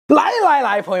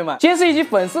来，朋友们，今天是一期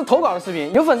粉丝投稿的视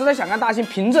频。有粉丝呢想看大鑫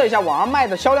评测一下网上卖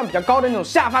的销量比较高的那种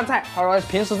下饭菜。他说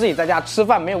平时自己在家吃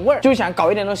饭没有味儿，就想搞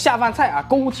一点那种下饭菜啊，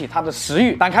勾起他的食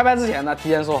欲。但开拍之前呢，提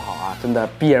前说好啊，真的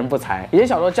逼人不才。以前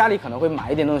小时候家里可能会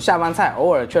买一点那种下饭菜，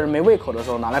偶尔确实没胃口的时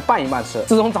候拿来拌一拌吃。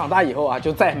自从长大以后啊，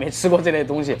就再也没吃过这类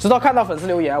东西。直到看到粉丝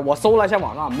留言，我搜了一下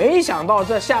网上，没想到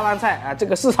这下饭菜啊，这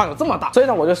个市场有这么大。所以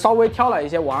呢，我就稍微挑了一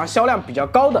些网上销量比较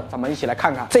高的，咱们一起来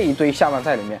看看这一堆下饭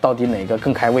菜里面到底哪个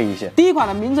更开胃一些。第一款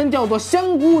的名称叫做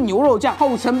香菇牛肉酱，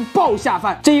号称爆下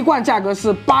饭。这一罐价格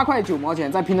是8块9毛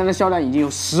钱，在平台的销量已经有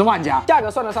10万加，价格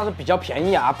算得上是比较便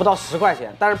宜啊，不到10块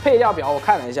钱。但是配料表我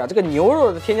看了一下，这个牛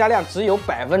肉的添加量只有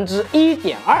1.2%，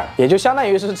也就相当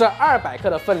于是这200克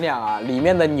的分量啊，里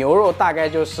面的牛肉大概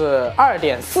就是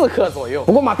2.4克左右。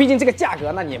不过嘛，毕竟这个价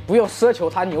格，那你也不用奢求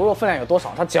它牛肉分量有多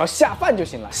少，它只要下饭就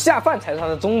行了，下饭才是它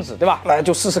的宗旨，对吧？来，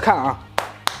就试试看啊。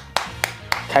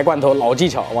开罐头老技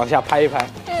巧，往下拍一拍。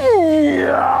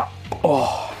哦，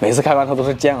每次开罐头都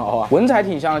是煎熬啊，闻着还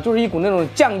挺香的，就是一股那种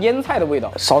酱腌菜的味道。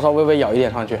稍微微舀一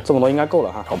点上去，这么多应该够了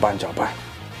哈。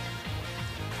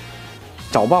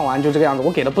搅拌完就这个样子，我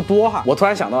给的不多哈。我突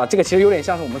然想到啊，这个其实有点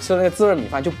像是我们吃的那个自热米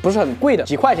饭，就不是很贵的，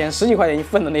几块钱、10几块钱一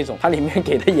份的那种，它里面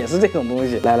给的也是这种东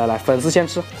西。来，粉丝先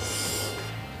吃。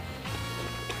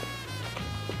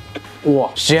哇，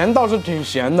咸倒是挺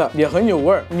咸的，也很有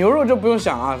味儿。牛肉就不用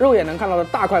想啊，肉眼能看到的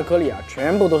大块颗粒啊，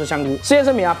全部都是香菇。事先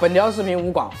声明啊，本条视频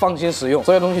无广，放心食用，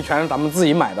这些东西全是咱们自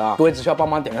己买的啊，各位只需要帮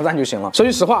忙点个赞就行了。说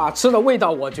句实话啊，吃的味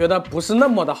道我觉得不是那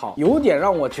么的好，有点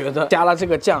让我觉得加了这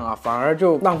个酱啊，反而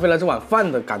就浪费了这碗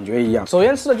饭的感觉一样。首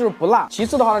先吃的就是不辣，其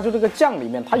次的话呢，就这个酱里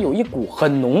面它有一股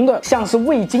很浓的，像是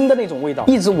味精的那种味道，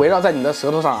一直围绕在你的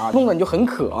舌头上啊，弄得你就很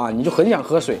渴啊，你就很想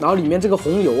喝水。然后里面这个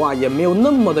红油啊，也没有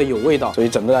那么的有味道，所以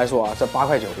整个来说啊，这8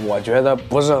块9，我觉得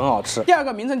不是很好吃。第二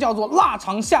个名称叫做腊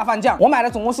肠下饭酱，我买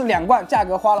的总共是2罐，价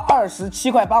格花了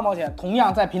27块8毛钱，同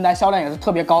样在平台销量也是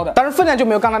特别高的，但是分量就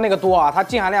没有刚才那个多啊，它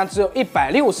净含量只有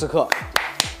160克。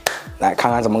来看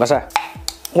看怎么个事儿。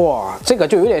哇，这个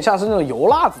就有点像是那种油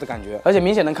辣子的感觉，而且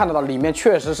明显能看得到里面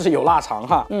确实是有腊肠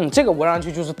哈。这个闻上去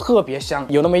就是特别香，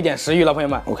有那么一点食欲了，朋友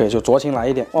们。OK， 就酌情来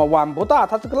一点。哇，碗不大，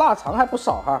它这个腊肠还不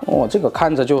少哈。哦，这个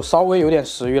看着就稍微有点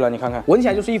食欲了，你看看，闻起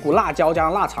来就是一股辣椒加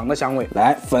上腊肠的香味。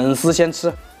来，粉丝先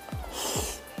吃。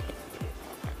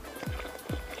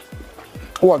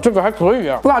哇，这个还可以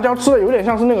啊，辣椒吃的有点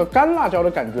像是那个干辣椒的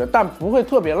感觉，但不会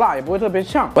特别辣，也不会特别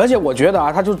呛。而且我觉得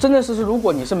啊，它就真的是如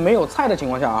果你是没有菜的情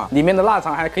况下啊，里面的腊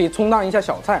肠还可以充当一下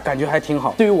小菜，感觉还挺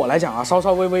好。对于我来讲啊，稍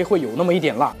微微会有那么一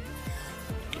点辣。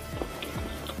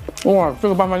哇，这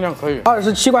个拌饭酱可以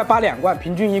，27块82罐，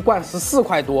平均1罐14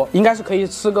块多，应该是可以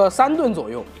吃个3顿左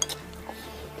右。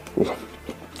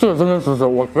这个真实，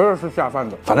我觉得是下饭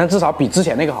的，反正至少比之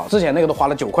前那个好，之前那个都花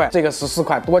了9块，这个14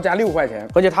块，多加6块钱，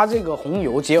而且它这个红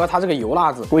油结合它这个油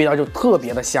辣子，味道就特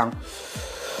别的香。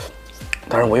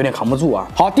但是我有点扛不住啊。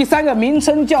好，第三个名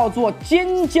称叫做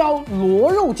尖椒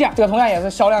螺肉酱，这个同样也是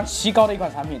销量奇高的一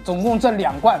款产品，总共这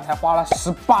2罐才花了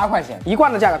18块钱，一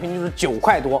罐的价格平均是9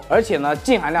块多，而且呢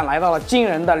净含量来到了惊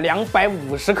人的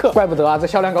250克，怪不得啊，这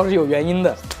销量高是有原因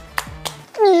的。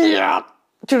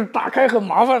就是打开很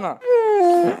麻烦了。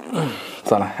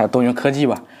算了，还动用科技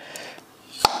吧。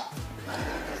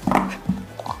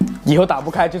以后打不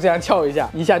开就这样撬一下，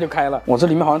一下就开了。我这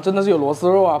里面好像真的是有螺丝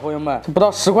肉啊，朋友们，这不到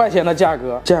10块钱的价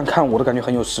格，这样看我都感觉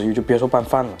很有食欲，就别说拌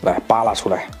饭了。来，扒拉出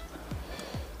来。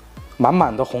满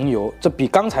满的红油，这比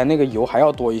刚才那个油还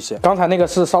要多一些。刚才那个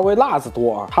是稍微辣子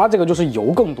多啊，它这个就是油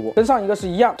更多，跟上一个是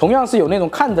一样，同样是有那种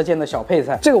看得见的小配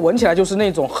菜。这个闻起来就是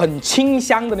那种很清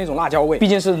香的那种辣椒味，毕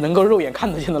竟是能够肉眼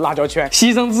看得见的辣椒圈，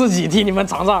牺牲自己替你们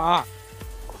尝尝啊！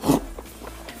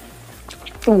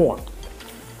哇！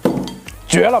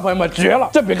绝了，朋友们，绝了！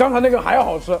这比刚才那个还要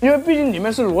好吃，因为毕竟里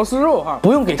面是螺丝肉哈，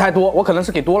不用给太多，我可能是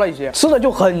给多了一些，吃的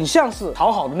就很像是炒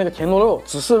好的那个田螺肉，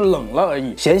只是冷了而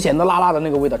已，咸咸的、辣辣的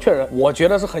那个味道，确实我觉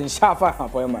得是很下饭啊，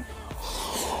朋友们。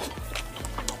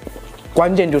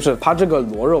关键就是它这个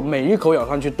螺肉每一口咬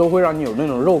上去都会让你有那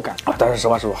种肉感啊，但是实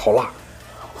话实说，好辣。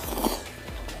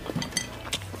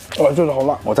哇，就是好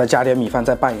辣！我再加点米饭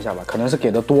再拌一下吧，可能是给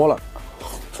的多了，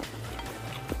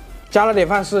加了点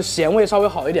饭是咸味稍微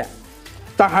好一点。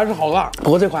但还是好辣。不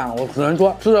过这款我只能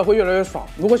说吃着会越来越爽。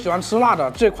如果喜欢吃辣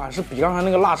的，这款是比刚才那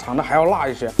个腊肠的还要辣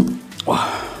一些。哇，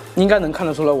应该能看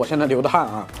得出来我现在流的汗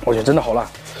啊！我觉得真的好辣。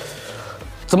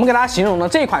怎么给大家形容呢？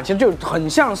这一款其实就很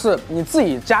像是你自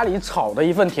己家里炒的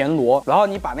一份田螺，然后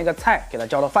你把那个菜给它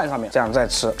浇到饭上面，这样再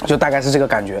吃，就大概是这个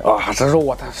感觉啊。只是说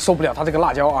我受不了它这个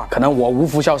辣椒啊，可能我无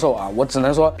福消受啊，我只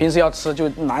能说平时要吃就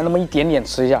拿那么一点点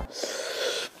吃一下。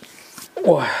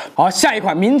哇，好，下一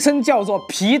款名称叫做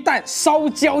皮蛋烧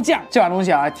焦酱。这款东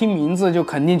西啊，听名字就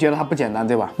肯定觉得它不简单，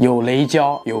对吧？有雷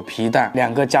椒，有皮蛋，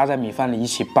两个加在米饭里一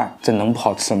起拌，这能不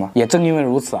好吃吗？也正因为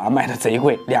如此啊，卖的贼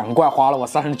贵，2罐花了我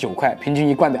39块，平均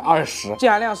1罐得20，净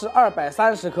含量是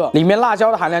230克，里面辣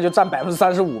椒的含量就占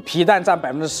35%，皮蛋占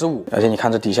15%。而且你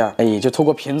看这底下，哎，就透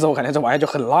过瓶子，我感觉这玩意就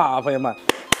很辣啊，朋友们。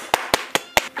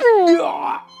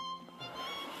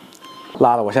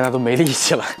辣的我现在都没力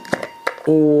气了。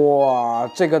哇，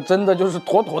这个真的就是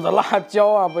妥妥的辣椒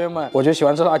啊，朋友们！我觉得喜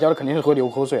欢吃辣椒的肯定是会流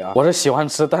口水啊。我是喜欢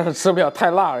吃，但是吃不了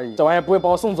太辣而已。这玩意不会把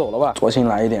我送走了吧？索性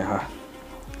来一点哈。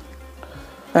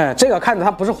哎，这个看着它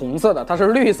不是红色的，它是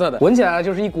绿色的，闻起来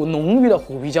就是一股浓郁的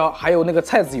虎皮椒，还有那个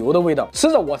菜籽油的味道。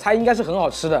吃着我猜应该是很好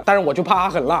吃的，但是我就怕它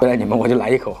很辣。为了你们，我就来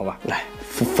一口，好吧？来，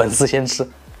粉丝先吃。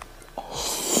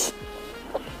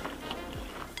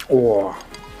哇！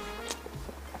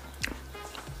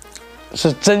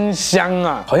是真香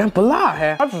啊，好像不辣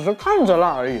嘿，它只是看着辣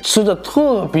而已，吃着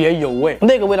特别有味。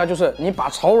那个味道就是你把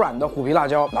炒软的虎皮辣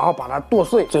椒，然后把它剁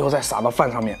碎，最后再撒到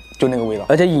饭上面，就那个味道。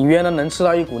而且隐约呢能吃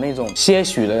到一股那种些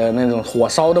许的那种火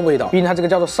烧的味道，毕竟它这个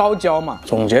叫做烧焦嘛。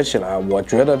总结起来，我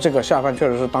觉得这个下饭确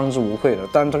实是当之无愧的，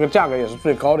但这个价格也是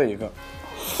最高的一个。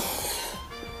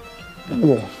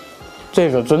哇！这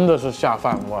个真的是下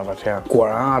饭，我的天！果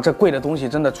然啊，这贵的东西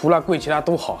真的除了贵，其他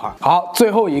都好哈。好，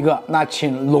最后一个，那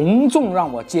请隆重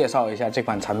让我介绍一下这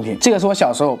款产品。这个是我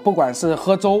小时候不管是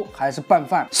喝粥还是拌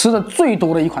饭吃的最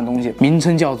多的一款东西，名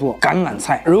称叫做橄榄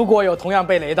菜。如果有同样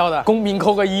被雷到的，公屏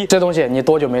扣个1。这东西你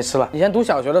多久没吃了？以前读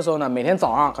小学的时候呢，每天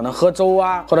早上可能喝粥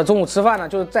啊，或者中午吃饭呢，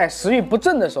就是在食欲不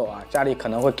振的时候啊，家里可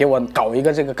能会给我搞一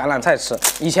个这个橄榄菜吃。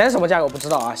以前什么价格我不知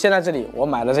道啊，现在这里我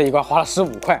买的这一罐花了15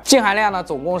块，净含量呢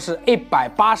总共是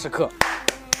180克。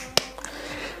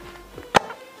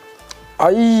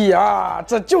哎呀，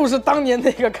这就是当年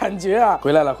那个感觉啊！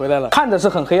回来了，回来了。看着是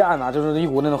很黑暗啊，就是一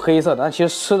股那种黑色的，但其实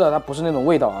吃的它不是那种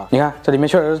味道啊。你看这里面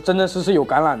确实真真实实有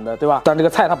橄榄的，对吧？但这个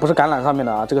菜它不是橄榄上面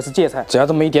的啊，这个是芥菜，只要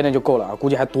这么一点点就够了啊，估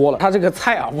计还多了。它这个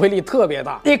菜啊，威力特别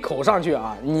大，一口上去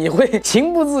啊，你会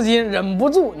情不自禁，忍不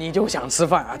住你就想吃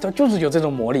饭啊，这就是有这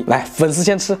种魔力。来，粉丝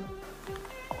先吃。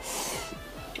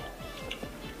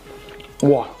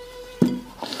哇！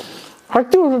它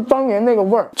就是当年那个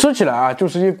味儿，吃起来啊，就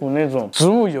是一股那种植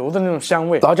物油的那种香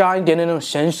味，然后加上一点点那种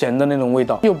咸咸的那种味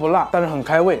道，又不辣，但是很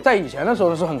开胃。在以前的时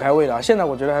候是很开胃的啊，现在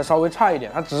我觉得还稍微差一点。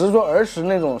它只是说儿时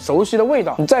那种熟悉的味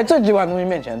道，你在这几款东西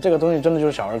面前，这个东西真的就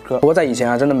是小儿科。不过在以前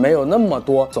啊，真的没有那么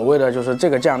多所谓的就是这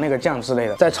个酱那个酱之类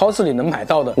的，在超市里能买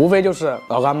到的，无非就是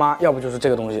老干妈，要不就是这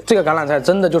个东西。这个橄榄菜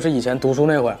真的就是以前读书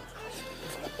那会儿。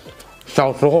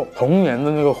小时候童年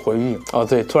的那个回忆哦，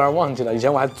对，突然忘记了，以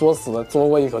前我还作死的嘬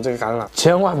过一口这个橄榄，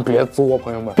千万别嘬，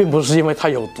朋友们，并不是因为它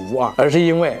有毒啊，而是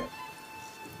因为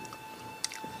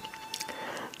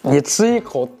你吃一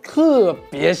口特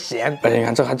别咸，而且你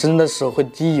看这还真的是会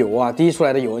滴油啊，滴出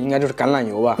来的油应该就是橄榄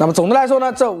油吧。那么总的来说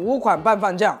呢，这5款拌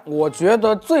饭酱，我觉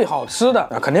得最好吃的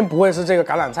肯定不会是这个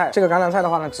橄榄菜。这个橄榄菜的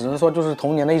话呢，只能说就是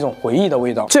童年的一种回忆的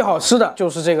味道。最好吃的就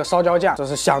是这个烧焦酱，这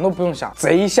是想都不用想，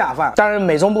贼下饭。当然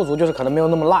美中不足就是可能没有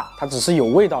那么辣，它只是有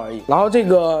味道而已。然后这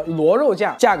个螺肉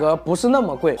酱价格不是那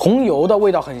么贵，红油的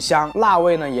味道很香，辣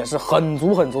味呢也是很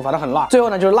足很足，反正很辣。最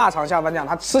后呢就是腊肠下饭酱，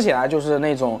它吃起来就是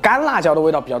那种干辣椒的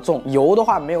味道比较重，油的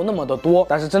话没有那么的多，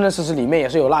但是真真实实里面也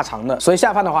是有腊肠的，所以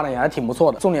下饭的话呢也还挺不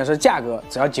错的。重点是价格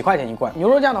只要几块钱一罐。牛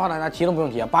肉酱的话呢，那提都不用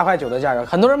提啊，8块9的价格。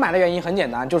很多人买的原因很简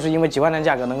单，就是因为几块钱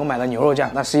价格能够买到牛肉酱，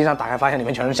那实际上打开发现里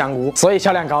面全是香菇，所以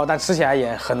销量高，但吃起来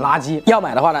也很垃圾。要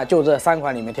买的话呢，就这3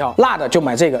款里面挑，辣的就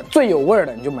买这个，最有味儿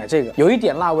的你就买这个，有一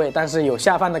点辣味但是有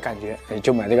下饭的感觉，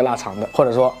就买这个腊肠的。或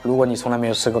者说如果你从来没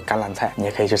有吃过橄榄菜，你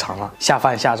也可以去尝尝，下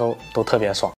饭下粥都特别爽。